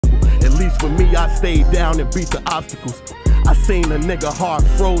for me, I stayed down and beat the obstacles. I seen a nigga heart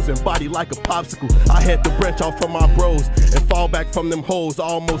frozen, body like a popsicle. I had to branch off from my bros and fall back from them hoes. I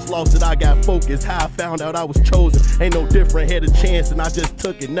almost lost it, I got focused. How I found out I was chosen. Ain't no different, had a chance and I just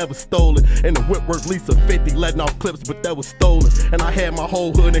took it, never stole it. And the whip worked Lisa 50, letting off clips, but that was stolen. And I had my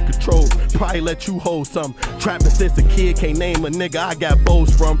whole hood in control, probably let you hold something. Trapping since a kid, can't name a nigga I got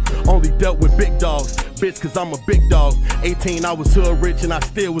bows from. Only dealt with big dogs, bitch, cause I'm a big dog. 18, I was hood rich and I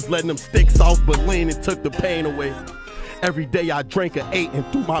still was letting them sticks off, but lean and took the pain away. Every day I drank an 8 and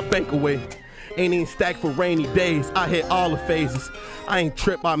threw my bank away. Ain't even stacked for rainy days, I hit all the phases. I ain't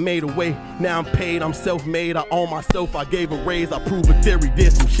tripped, I made a way. Now I'm paid, I'm self-made, I own myself, I gave a raise. I proved a theory,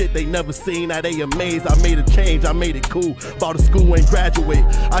 did some shit they never seen, now they amazed. I made a change, I made it cool. Bought a school, ain't graduate.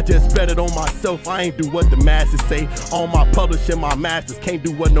 I just bet it on myself, I ain't do what the masses say. On my publishing, my masters, can't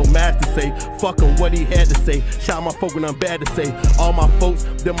do what no master say. Fuck him, what he had to say. Shout my folk and I'm bad to say. All my folks,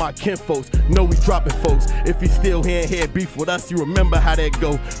 they're my kin folks. Know we dropping folks. If he still here and had beef with us, you remember how that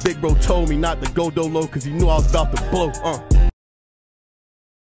go. Big bro told me not to go dolo, cause he knew I was about to blow.